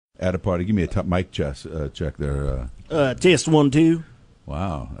at a party. Give me a mic check there. Test 1 2.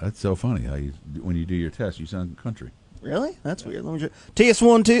 Wow, that's so funny. How when you do your test, you sound country. Really? That's weird. Let me test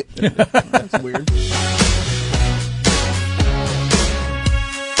 1 2. That's weird.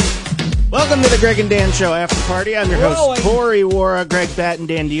 Welcome to the Greg and Dan Show After Party. I'm your host, Corey Wara, Greg Batten,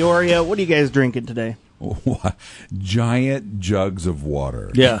 Dan Dioria. What are you guys drinking today? Giant jugs of water.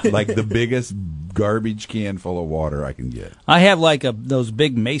 Yeah. Like the biggest garbage can full of water I can get. I have like those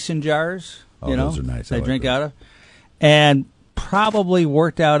big mason jars. Those are nice. I drink out of. And probably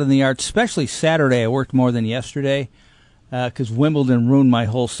worked out in the yard, especially Saturday. I worked more than yesterday because Wimbledon ruined my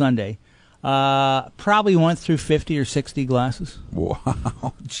whole Sunday. Probably went through 50 or 60 glasses.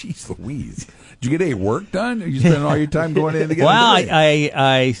 Wow. Jeez Louise. Did you get any work done? Or you spent all your time going in to get Well,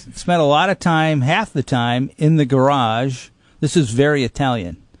 I spent a lot of time, half the time, in the garage. This is very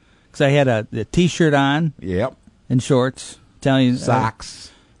Italian. Because I had a T-shirt on. Yep. And shorts. Italian.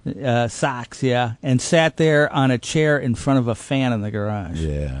 Socks. Socks, yeah. And sat there on a chair in front of a fan in the garage.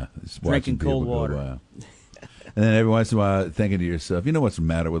 Yeah. Drinking cold water. And then every once in a while thinking to yourself, you know what's the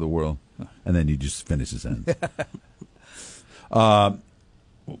matter with the world? And then you just finish the sentence. Why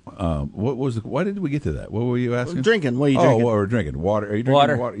did we get to that? What were you asking? Drinking. What are you drinking? Oh, we're drinking water. Are you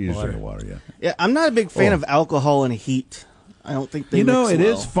drinking water? You're just drinking water, yeah. Yeah, I'm not a big fan of alcohol and heat. I don't think they mix it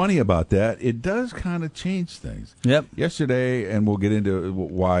well. is funny about that. It does kind of change things. Yep. Yesterday, and we'll get into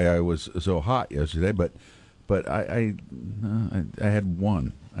why I was so hot yesterday, but I had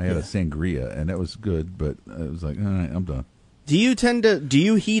one. I had a sangria, and that was good, but I was like, all right, I'm done. Do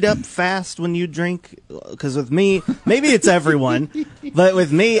you heat up fast when you drink? Because with me, maybe it's everyone, but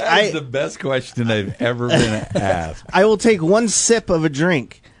with me, That's the best question I've ever been asked. I will take one sip of a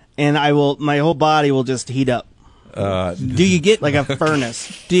drink, and my whole body will just heat up. Do you get like a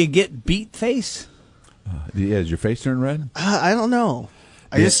furnace? Do you get beet face? Does your face turn red? I don't know.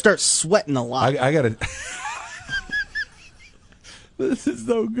 I just start sweating a lot. I got to... This is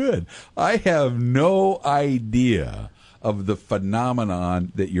so good. I have no idea of the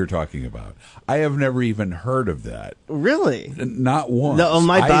phenomenon that you're talking about. I have never even heard of that. Really? Not once. No,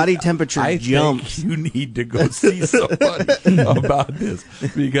 my body temperature jumps. Think you need to go see somebody about this,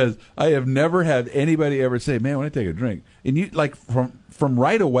 because I have never had anybody ever say, "Man, when I take a drink," and you like from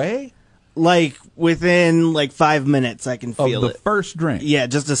right away, like within 5 minutes, I can feel of the first drink. Yeah,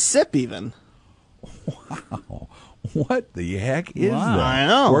 just a sip even. Wow. What the heck is that? I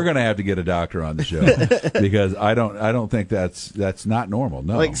know. We're going to have to get a doctor on the show because I don't think that's not normal.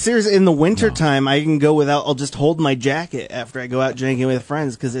 No. Like seriously, in the wintertime, I can go without. I'll just hold my jacket after I go out drinking with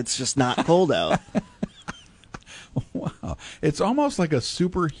friends because it's just not cold out. Wow, it's almost like a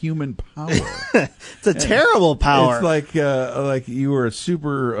superhuman power. It's a terrible power. It's like you are you're a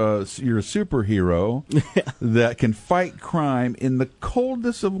superhero that can fight crime in the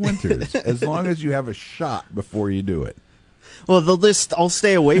coldest of winters as long as you have a shot before you do it. Well, they'll all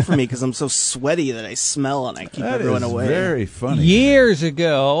stay away from me because I'm so sweaty that I smell and I keep everyone away. Very funny. Years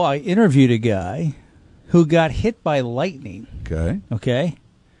ago, I interviewed a guy who got hit by lightning. Okay.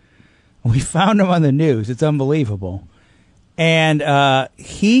 We found him on the news. It's unbelievable. And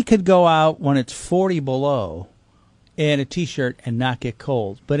he could go out when it's 40 below in a T-shirt and not get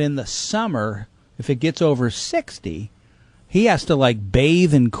cold. But in the summer, if it gets over 60, he has to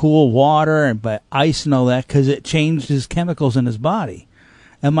bathe in cool water and ice and all that because it changed his chemicals in his body.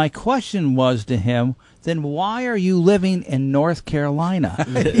 And my question was to him, then why are you living in North Carolina?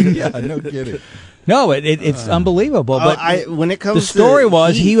 Yeah, no kidding. No, it's unbelievable. But when it comes the story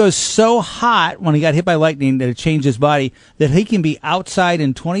was heat, he was so hot when he got hit by lightning that it changed his body that he can be outside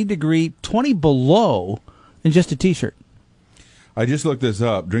in 20 below in just a T-shirt. I just looked this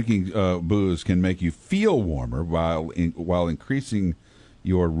up. Drinking booze can make you feel warmer while increasing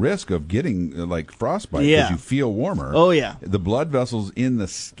your risk of getting frostbite because you feel warmer. Oh, yeah. The blood vessels in the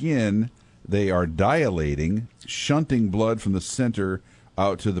skin, they are dilating, shunting blood from the center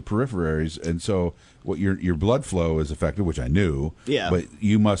out to the peripheries, and so what your blood flow is affected, which I knew. Yeah. But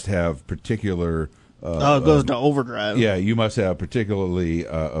you must have particular. It goes to overdrive. Yeah, you must have particularly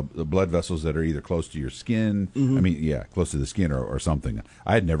blood vessels that are either close to your skin. Mm-hmm. I mean, close to the skin or something.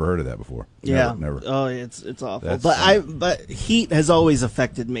 I had never heard of that before. Yeah. Never. Oh, it's awful. But heat has always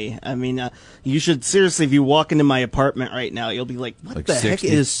affected me. I mean, you should seriously, if you walk into my apartment right now, you'll be like, what the 60? heck?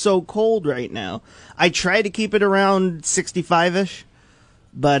 It is so cold right now. I try to keep it around 65-ish.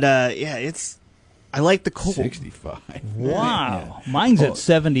 But, I like the cold. 65. Wow. Mine's at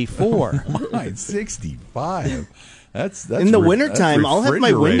 74. Mine's 65. That's in the wintertime, I'll have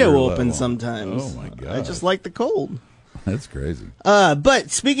my window open sometimes. Oh, my God. I just like the cold. That's crazy.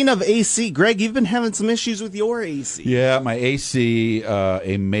 But speaking of AC, Greg, you've been having some issues with your AC. Yeah, my AC,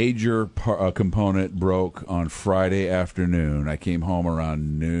 a major component broke on Friday afternoon. I came home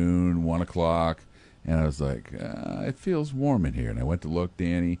around noon, 1 o'clock, and I was like, it feels warm in here. And I went to look,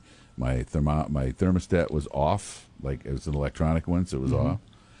 Danny. My thermostat was off, like it was an electronic one, so it was off.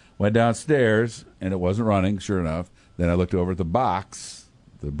 Went downstairs, and it wasn't running, sure enough. Then I looked over at the box,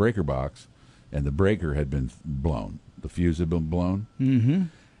 the breaker box, and the breaker had been blown. The fuse had been blown. Mm-hmm.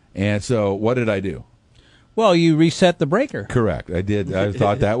 And so what did I do? Well, you reset the breaker. Correct. I did. I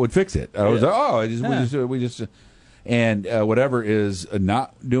thought that would fix it. I was like, we just and whatever is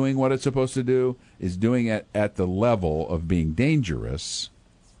not doing what it's supposed to do is doing it at the level of being dangerous,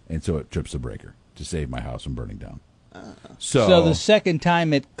 and so it trips the breaker to save my house from burning down. So the second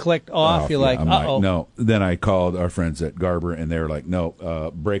time it clicked off, you're like, uh-oh. No. Then I called our friends at Garber, and they were like,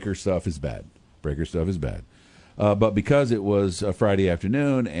 no, breaker stuff is bad. Breaker stuff is bad. But because it was a Friday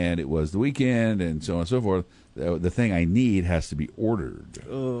afternoon and it was the weekend and so on and so forth, the thing I need has to be ordered.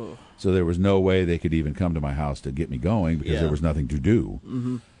 Oh. So there was no way they could even come to my house to get me going because there was nothing to do.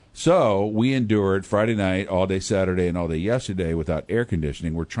 Mm-hmm. So we endured Friday night, all day Saturday, and all day yesterday without air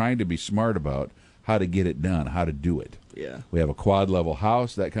conditioning. We're trying to be smart about how to get it done, how to do it. Yeah. We have a quad-level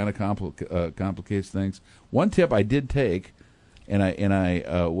house. That kind of complicates things. One tip I did take, and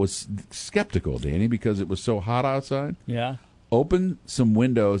I was skeptical, Danny, because it was so hot outside. Yeah. Open some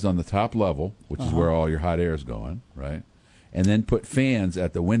windows on the top level, which is where all your hot air is going, right? And then put fans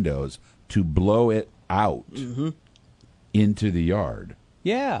at the windows to blow it out into the yard.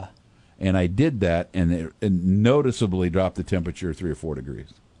 Yeah. And I did that, and it noticeably dropped the temperature 3 or 4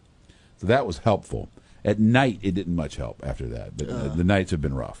 degrees. So that was helpful. At night, it didn't much help after that, but the nights have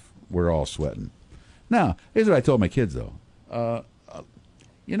been rough. We're all sweating. Now, here's what I told my kids, though.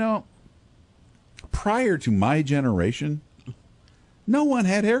 Prior to my generation, no one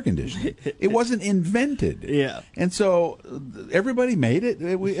had air conditioning. It wasn't invented. Yeah. And so everybody made it.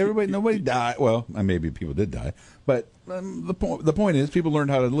 Nobody died. Well, maybe people did die. But the point is people learned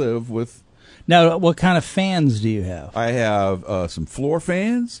how to live with. Now, what kind of fans do you have? I have some floor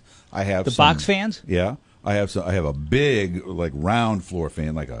fans. I have the box fans. Yeah, I have a big round floor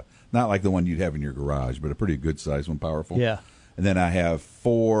fan, not like the one you'd have in your garage, but a pretty good size one, powerful. Yeah. And then I have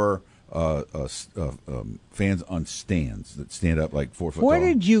 4 fans on stands that stand up like 4 foot Where tall.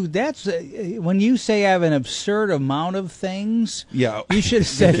 did you? That's when you say I have an absurd amount of things. Yeah, you should have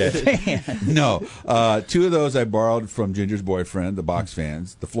said fan. No, 2 of those I borrowed from Ginger's boyfriend, the box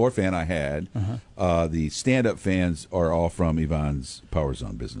fans. The floor fan I had. The stand up fans are all from Yvonne's Power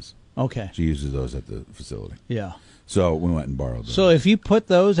Zone business. Okay, she uses those at the facility. Yeah. So we went and borrowed those. So if you put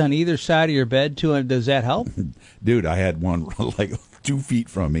those on either side of your bed, too, does that help? Dude, I had one 2 feet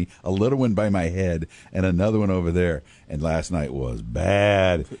from me, a little one by my head, and another one over there. And last night was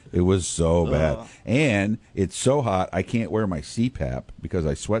bad. It was so bad. And it's so hot, I can't wear my CPAP because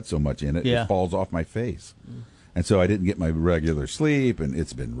I sweat so much in it. Yeah. It falls off my face. And so I didn't get my regular sleep, and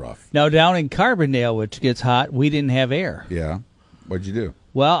it's been rough. Now, down in Carbondale, which gets hot, we didn't have air. Yeah. What'd you do?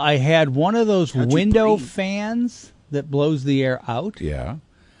 Well, I had one of those window fans that blows the air out. Yeah.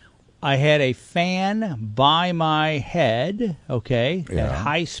 I had a fan by my head, at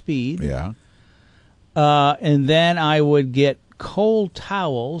high speed. Yeah. And then I would get cold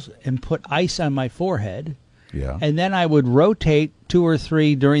towels and put ice on my forehead. Yeah. And then I would rotate 2 or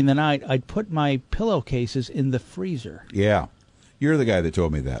 3 during the night. I'd put my pillowcases in the freezer. Yeah. You're the guy that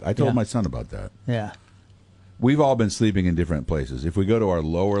told me that. I told my son about that. Yeah. We've all been sleeping in different places. If we go to our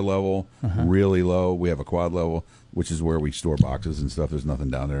lower level, really low, we have a quad level, which is where we store boxes and stuff. There's nothing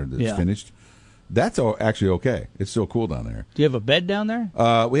down there that's finished. That's actually okay. It's still cool down there. Do you have a bed down there?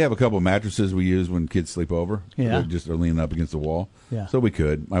 We have a couple of mattresses we use when kids sleep over. Yeah. They just are leaning up against the wall. Yeah. So we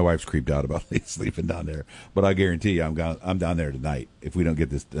could. My wife's creeped out about sleeping down there. But I guarantee you I'm down there tonight if we don't get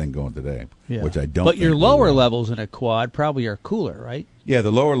this thing going today, which I don't But think your we lower will. levels in a quad probably are cooler, right? Yeah,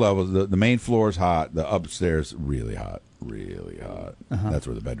 the lower levels, the main floor is hot. The upstairs, really hot. Really hot. That's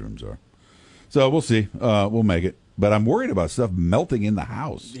where the bedrooms are. So we'll see. We'll make it. But I'm worried about stuff melting in the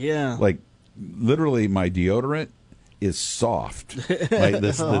house. Yeah. Like, literally, my deodorant is soft. Like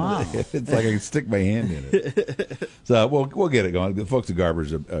this, it's like I can stick my hand in it. So we'll get it going. The folks at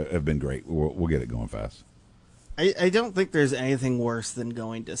Garber's have been great. We'll get it going fast. I don't think there's anything worse than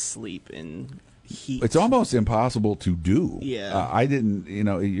going to sleep in heat. It's almost impossible to do. Yeah. I didn't.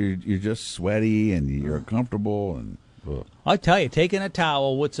 You're just sweaty and you're uncomfortable and. Ugh. I'll tell you, taking a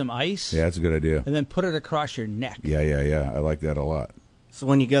towel with some ice. Yeah, that's a good idea. And then put it across your neck. Yeah. I like that a lot. So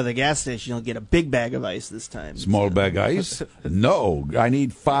when you go to the gas station, you'll get a big bag of ice this time. Small bag ice? No, I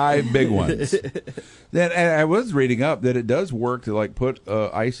need 5 big ones. Then I was reading up that it does work to like put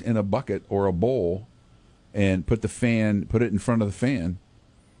ice in a bucket or a bowl, and put it in front of the fan,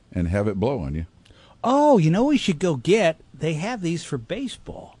 and have it blow on you. Oh, you know what we should go get? They have these for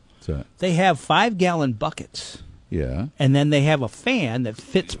baseball. What's that? They have 5-gallon buckets. Yeah. And then they have a fan that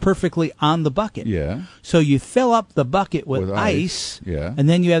fits perfectly on the bucket. Yeah. So you fill up the bucket with ice. Yeah. And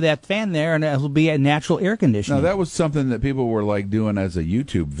then you have that fan there, and it'll be a natural air conditioning. Now, that was something that people were like doing as a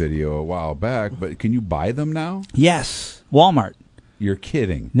YouTube video a while back, but can you buy them now? Yes. Walmart. You're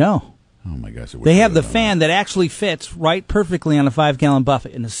kidding. No. Oh, my gosh. They have the fan that actually fits right perfectly on a 5-gallon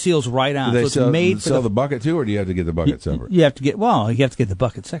bucket, and it seals right on. Do they so it's made for sell the bucket too, or do you have to get the bucket separate? You have to get the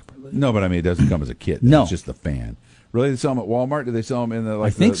bucket separately. No, but I mean, it doesn't come as a kit. No. It's just the fan. Really, they sell them at Walmart? Do they sell them in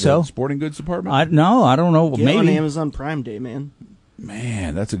the so. sporting goods department? I don't know. Get maybe on Amazon Prime Day, man.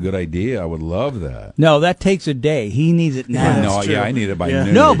 Man, that's a good idea. I would love that. No, that takes a day. He needs it now. No, yeah, I need it by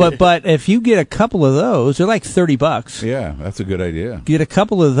noon. No, but if you get a couple of those, they're like $30. Yeah, that's a good idea. Get a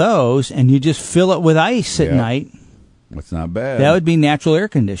couple of those, and you just fill it with ice at night. That's not bad. That would be natural air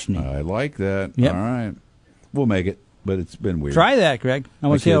conditioning. I like that. Yep. All right. We'll make it, but it's been weird. Try that, Greg. I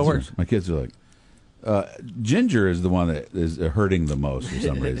want to see how it works. My kids are like, Ginger is the one that is hurting the most for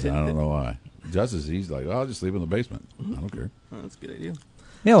some reason. I don't know why. Justice, he's like, I'll just sleep in the basement. I don't care. Oh, that's a good idea.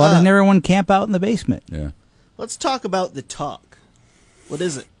 Yeah, why doesn't everyone camp out in the basement? Yeah. Let's talk about The Talk. What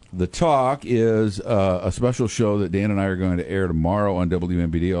is it? The Talk is a special show that Dan and I are going to air tomorrow on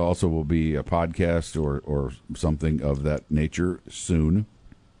WMBD. Also will be a podcast or something of that nature soon,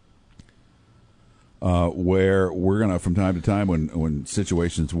 where we're going to, from time to time, when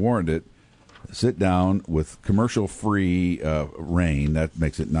situations warrant it, sit down with commercial-free reign. That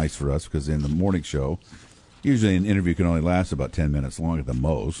makes it nice for us because in the morning show, usually an interview can only last about 10 minutes long at the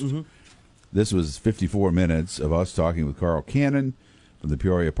most. Mm-hmm. This was 54 minutes of us talking with Carl Cannon from the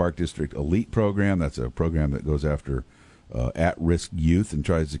Peoria Park District Elite Program. That's a program that goes after at-risk youth and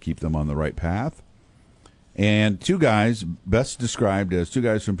tries to keep them on the right path. And 2 guys, best described as 2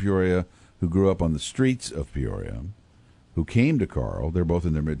 guys from Peoria who grew up on the streets of Peoria, who came to Carl. They're both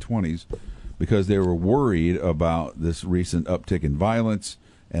in their mid-20s because they were worried about this recent uptick in violence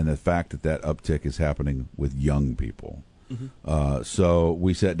and the fact that uptick is happening with young people. Mm-hmm. So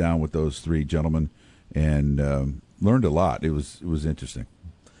we sat down with those 3 gentlemen and learned a lot. It was interesting.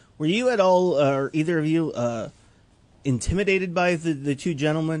 Were you at all, or either of you, intimidated by the 2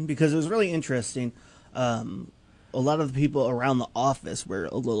 gentlemen? Because it was really interesting. A lot of the people around the office were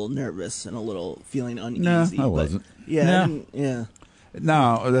a little nervous and a little feeling uneasy. No, I wasn't. Yeah.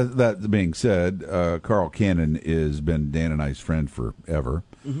 Now, that being said, Carl Cannon has been Dan and I's friend forever,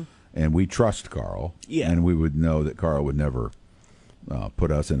 mm-hmm. and we trust Carl. Yeah. And we would know that Carl would never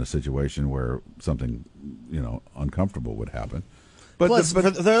put us in a situation where something, uncomfortable would happen. But plus, for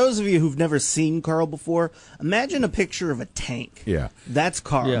those of you who've never seen Carl before, imagine a picture of a tank. Yeah. That's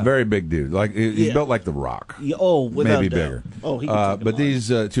Carl. Yeah. Very big dude. Like he's built like The Rock. Yeah, without maybe doubt. bigger. Oh, he but these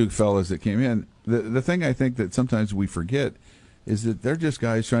 2 fellas that came in, the thing I think that sometimes we forget is that they're just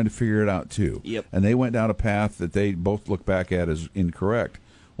guys trying to figure it out too. Yep. And they went down a path that they both look back at as incorrect.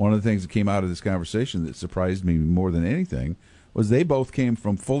 One of the things that came out of this conversation that surprised me more than anything was they both came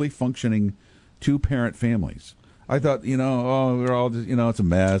from fully functioning 2-parent families. I thought, we're all just, it's a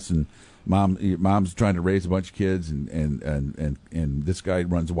mess, and mom's trying to raise a bunch of kids, and this guy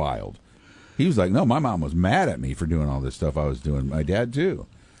runs wild. He was like, no, my mom was mad at me for doing all this stuff I was doing. My dad too.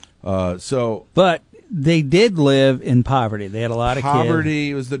 But they did live in poverty. They had a lot of kids.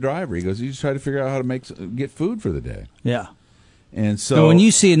 Poverty was the driver. He goes, you just try to figure out how to get food for the day. Yeah. And so when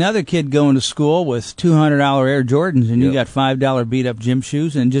you see another kid going to school with $200 Air Jordans and you got $5 beat up gym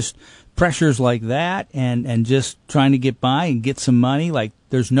shoes and just pressures like that and just trying to get by and get some money, like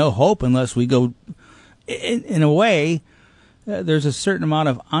there's no hope unless we go in a way. There's a certain amount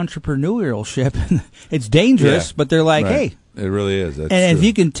of entrepreneurship. It's dangerous, but they're like, hey. It really is. That's and true. if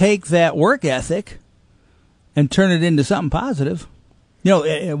you can take that work ethic and turn it into something positive.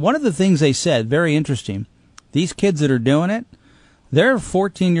 One of the things they said, very interesting, these kids that are doing it, they're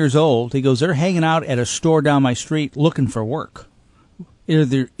 14 years old. He goes, they're hanging out at a store down my street looking for work.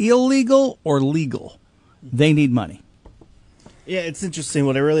 Either illegal or legal. They need money. Yeah, it's interesting.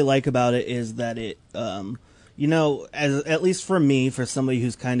 What I really like about it is that it, at least for me, for somebody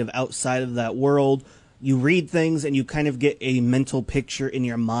who's kind of outside of that world, you read things and you kind of get a mental picture in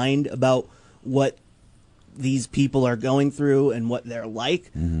your mind about what these people are going through and what they're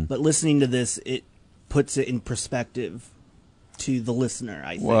like. Mm-hmm. But listening to this, it puts it in perspective to the listener,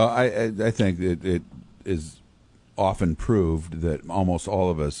 I think. Well, I think it is often proved that almost all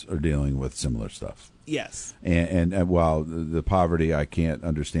of us are dealing with similar stuff. Yes. And while the poverty, I can't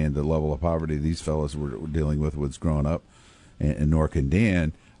understand the level of poverty these fellas were dealing with was growing up, and nor can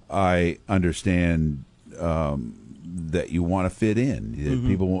Dan, I understand that you want to fit in. Mm-hmm.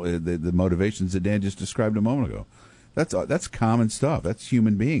 People, the motivations that Dan just described a moment ago, that's common stuff. That's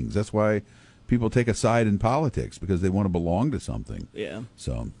human beings. That's why people take a side in politics, because they want to belong to something. Yeah.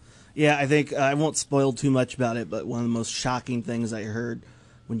 So. Yeah, I think I won't spoil too much about it, but one of the most shocking things I heard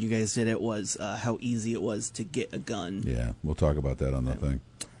when you guys did it was how easy it was to get a gun. Yeah, we'll talk about that on the thing.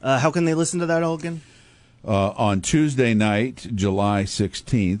 How can they listen to that all again? On Tuesday night, July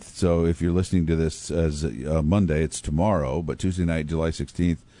 16th. So if you're listening to this as Monday, it's tomorrow. But Tuesday night, July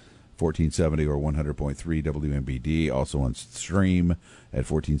 16th, 1470 or 100.3 WMBD. Also on stream at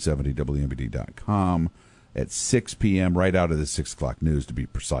 1470WMBD.com at 6 p.m. right out of the 6 o'clock news, to be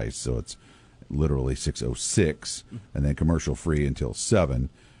precise. So it's literally 6:06, and then commercial free until 7.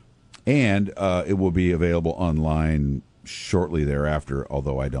 And it will be available online shortly thereafter,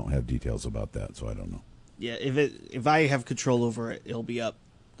 although I don't have details about that, so I don't know. Yeah, if I have control over it, it'll be up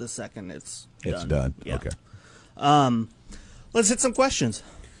the second it's done. It's done. Yeah. Okay. Let's hit some questions.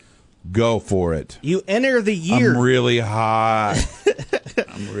 Go for it. You enter the year. I'm really hot.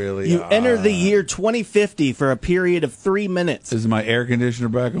 You enter the year 2050 for a period of 3 minutes. Is my air conditioner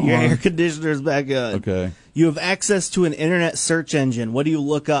back on? Your air conditioner's back on. Okay. You have access to an internet search engine. What do you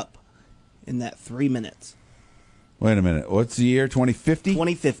look up in that 3 minutes? Wait a minute. What's the year? 2050?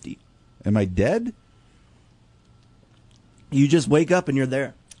 2050. Am I dead? You just wake up and you're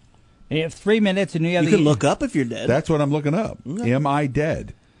there. And you have 3 minutes, and you have You can look up if you're dead. That's what I'm looking up. Okay. Am I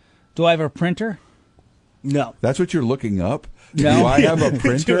dead? Do I have a printer? No. That's what you're looking up? No. Do I have a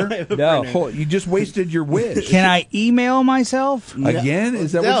printer? No. You just wasted your wish. Can I email myself? Again?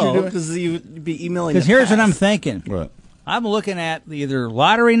 Is that what you're doing? because you'd be emailing. Because here's what I'm thinking. What? I'm looking at either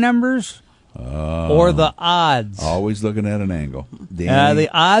lottery numbers or the odds. Always looking at an angle. Danny,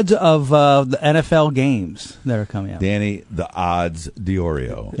 The odds of the NFL games that are coming up. Danny, the odds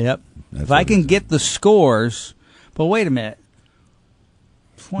Diorio. Yep. That's If I what can it get the scores, but wait a minute.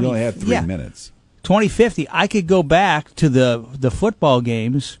 You only have 3 minutes. 2050, I could go back to the football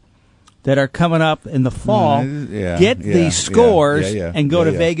games that are coming up in the fall, get the scores, and go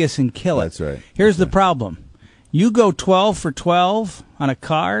to Vegas and kill it. That's right. Here's the problem. You go 12 for 12 on a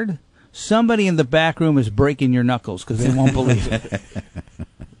card, somebody in the back room is breaking your knuckles because they won't believe it.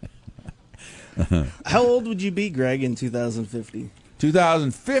 How old would you be, Greg, in 2050?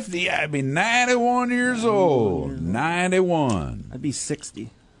 2050, I'd be 91 years old. 91. I'd be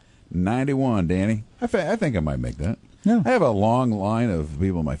 60. 91, Danny. I think I might make that. Yeah. I have a long line of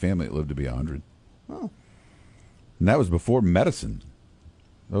people in my family that lived to be 100. Oh. And that was before medicine.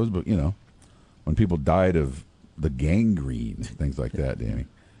 That was, when people died of the gangrene, things like that, Danny.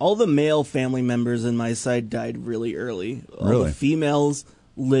 All the male family members in my side died really early. All the females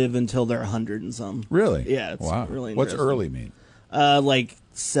live until they're 100 and some. Really? Yeah. It's really What's interesting. early mean? Like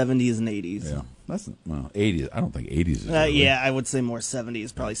 70s and 80s. Yeah. That's 80s. I don't think 80s is early. Yeah, I would say more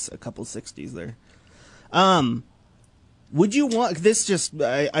 70s, probably a couple 60s there. Would you want this?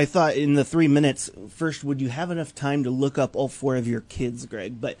 I thought in the 3 minutes first, would you have enough time to look up all 4 of your kids,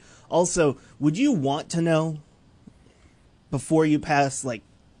 Greg? But also, would you want to know before you pass, like,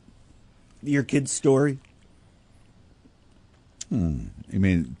 your kid's story? You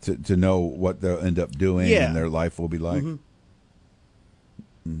mean to know what they'll end up doing and their life will be like?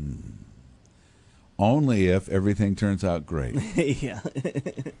 Only if everything turns out great. Yeah.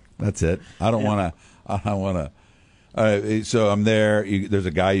 That's it. I don't want to. So I'm there. There's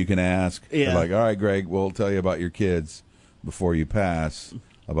a guy you can ask. Yeah. They're like, all right, Greg, we'll tell you about your kids before you pass,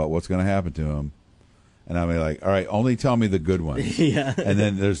 about what's going to happen to them. And I'm like, all right, only tell me the good ones. Yeah. And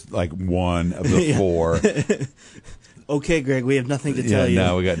then there's like one of the 4. Okay, Greg, we have nothing to tell you.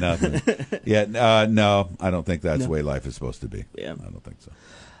 No, we got nothing. No, I don't think that's the way life is supposed to be. Yeah. I don't think so.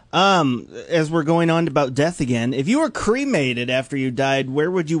 As we're going on about death again, if you were cremated after you died, where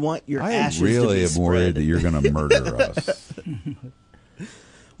would you want your ashes to be spread? I really am worried that you're going to murder us.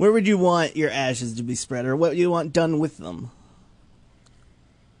 Where would you want your ashes to be spread, or what do you want done with them?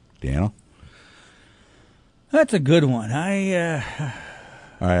 Daniel? That's a good one. All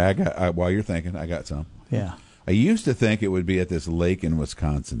right, while you're thinking, I got some. Yeah. I used to think it would be at this lake in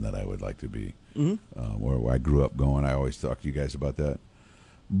Wisconsin that I would like to be, where I grew up going. I always talk to you guys about that.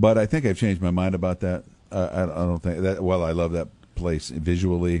 But I think I've changed my mind about that. I don't think that. Well, I love that place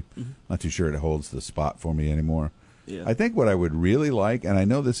visually. Not too sure it holds the spot for me anymore. Yeah. I think what I would really like, and I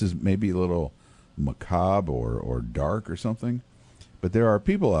know this is maybe a little macabre or dark or something, but there are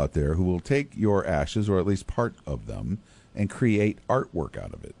people out there who will take your ashes, or at least part of them, and create artwork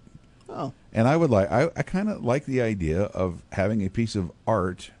out of it. Oh. And I kind of like the idea of having a piece of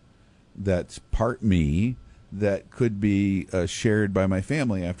art that's part me that could be shared by my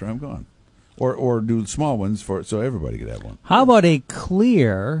family after I'm gone, or do small ones so everybody could have one. How about a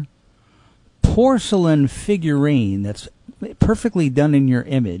clear porcelain figurine that's perfectly done in your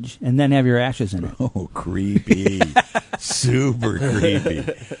image, and then have your ashes in it? Oh, creepy. Super creepy.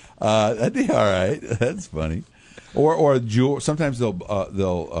 That'd be all right. That's funny. Or jewel. Sometimes they'll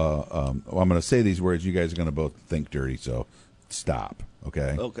I'm going to say these words. You guys are going to both think dirty, so stop.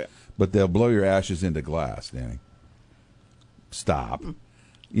 Okay. Okay. But they'll blow your ashes into glass, Danny. Stop.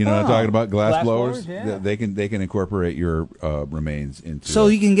 You know what I'm talking about? Glass blowers? Yeah. They can incorporate your remains into. So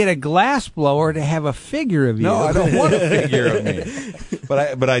you can get a glass blower to have a figure of you. No, I don't want a figure of me.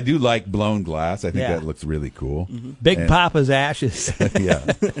 But I do like blown glass. I think that looks really cool. Mm-hmm. Big Papa's ashes. Yeah.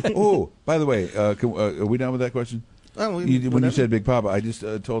 Oh, by the way, are we done with that question? Oh, When you said Big Papa, I just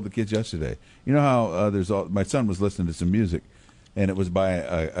told the kids yesterday. You know how my son was listening to some music, and it was by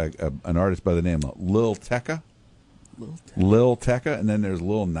an artist by the name of Lil Tecca. Lil Tecca, and then there's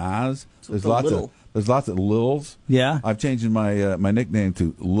Lil Nas. So There's lots of Lils. Yeah. I've changed my my nickname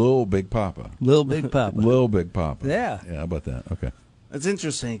to Lil Big Papa. Lil Big Papa. Lil Big Papa. Yeah. Yeah. How about that? Okay. That's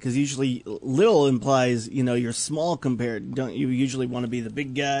interesting because usually little implies you're small compared. Don't you usually want to be the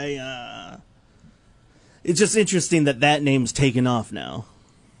big guy? It's just interesting that name's taken off now.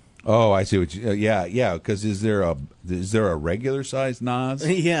 Oh, I see what you. Yeah. Because is there a regular size Nas?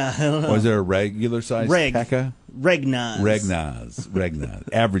 Yeah, I don't know. Or is there a regular size Tecca? Regnas. Regnas.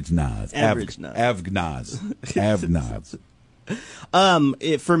 Average Nas. Average Nas. Avgnaz.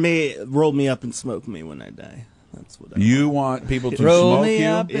 For me, it rolled me up and smoked me when I die. That's what You want people to Roll smoke me you?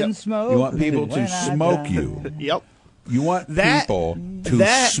 up and smoke. You want people to when I smoke die. you. Yep. You want people to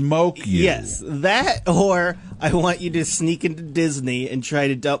smoke you. Yes, that, or I want you to sneak into Disney and try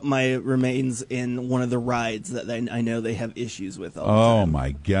to dump my remains in one of the rides that I know they have issues with all the Oh time.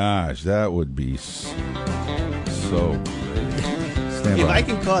 my gosh, that would be so great. Stand If by. I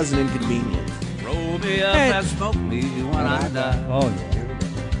can cause an inconvenience. Roll me up and smoke me when I die. Oh,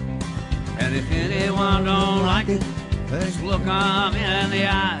 yeah. And if anyone don't like it, just look 'em in the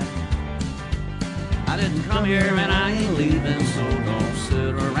eye. I didn't come here and I ain't leaving, so don't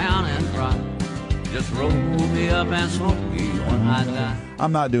sit around and cry. Just roll me up and smoke me when I die.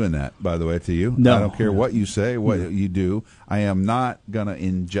 I'm not doing that, by the way, to you. No. I don't care what you say, what you do. I am not going to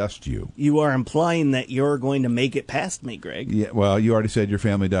ingest you. You are implying that you're going to make it past me, Greg. Yeah, well, you already said your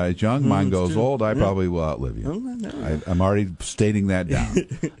family dies young. Mine goes true. old. I probably will outlive you. Oh, no. I'm already stating that down.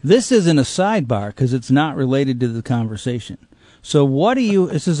 This isn't a sidebar because it's not related to the conversation. So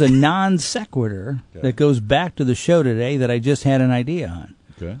this is a non sequitur that goes back to the show today that I just had an idea on.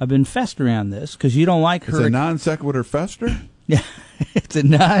 Okay. I've been festering on this because you don't like It's a non sequitur fester? Yeah, it's a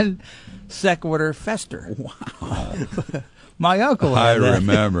non sequitur fester. Wow. My uncle I had that.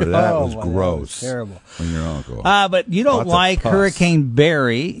 remember. That Oh, was my God, gross. it was terrible. When your uncle. But you don't Lots of like pus. Hurricane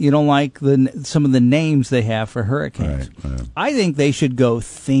Barry. You don't like some of the names they have for hurricanes. Right. I think they should go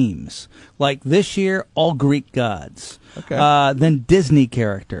themes. Like this year, all Greek gods. Okay. Then Disney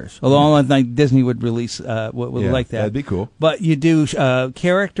characters. Although I don't think Disney would release would like that. That'd be cool. But you do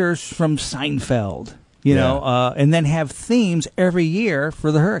characters from Seinfeld. You know, and then have themes every year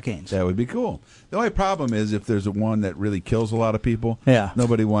for the hurricanes. That would be cool. The only problem is if there's one that really kills a lot of people. Yeah.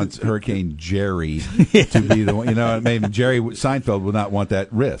 Nobody wants Hurricane Jerry to be the one. You know, maybe Jerry Seinfeld would not want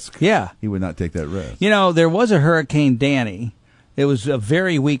that risk. Yeah. He would not take that risk. You know, there was a Hurricane Danny. It was a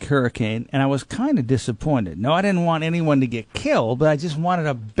very weak hurricane, and I was kind of disappointed. No, I didn't want anyone to get killed, but I just wanted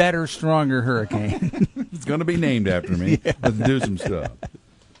a better, stronger hurricane. It's going to be named after me. Let's do some stuff.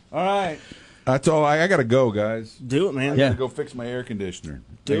 All right. That's all. I got to go, guys. Do it, man. I got to go fix my air conditioner.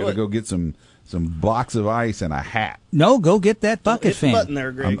 I got to go get some blocks of ice and a hat. No, go get that bucket Hit the fan. button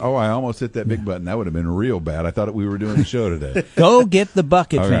there, Greg. I almost hit that big button. That would have been real bad. I thought we were doing the show today. Go get the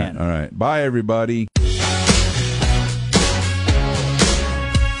bucket All fan. right. All right. Bye, everybody.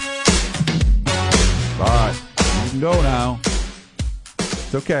 Bye. You can go now.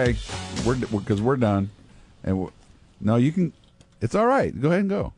 It's okay. Because we're done. And no, you can. It's all right. Go ahead and go.